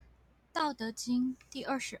道德经第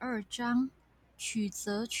22章：曲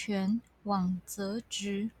则全，枉则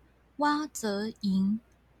直，洼则盈，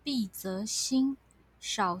敝则新，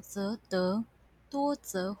少则得，多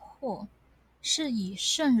则惑。是以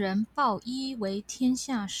圣人报一为天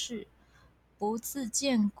下事，不自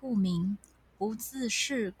见故明，不自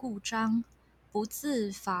是故彰，不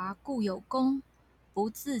自伐故有功，不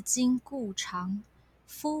自矜故长。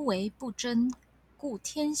夫唯不争，故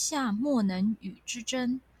天下莫能与之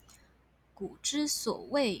争。古之所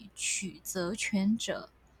谓曲则全者，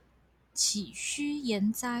岂虚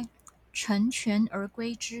言哉？成全而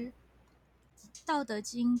归之。道德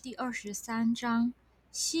经第23章：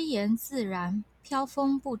夕言自然，飘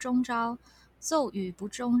风不终朝，骤雨不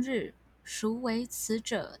终日。孰为此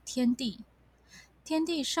者？天地。天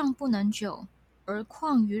地尚不能久，而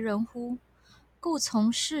况于人乎？故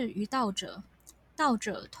从事于道者，道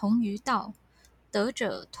者同于道，德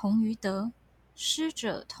者同于德，失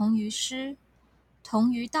者同于失。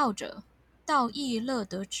同于道者，道亦乐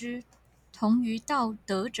得之；同于道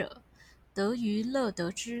德者，德于乐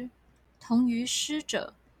得之；同于失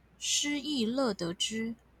者，失亦乐得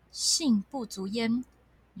之。信不足焉，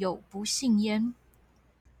有不信焉。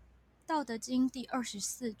道德经第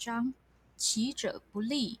24章：起者不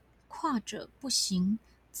立，跨者不行，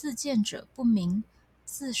自见者不明，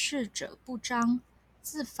自是者不彰，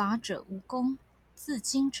自伐者无功，自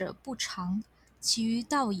矜者不长。其于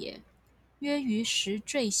道也，曰于时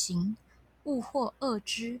坠行，物或恶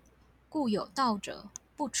之。故有道者，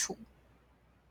不处；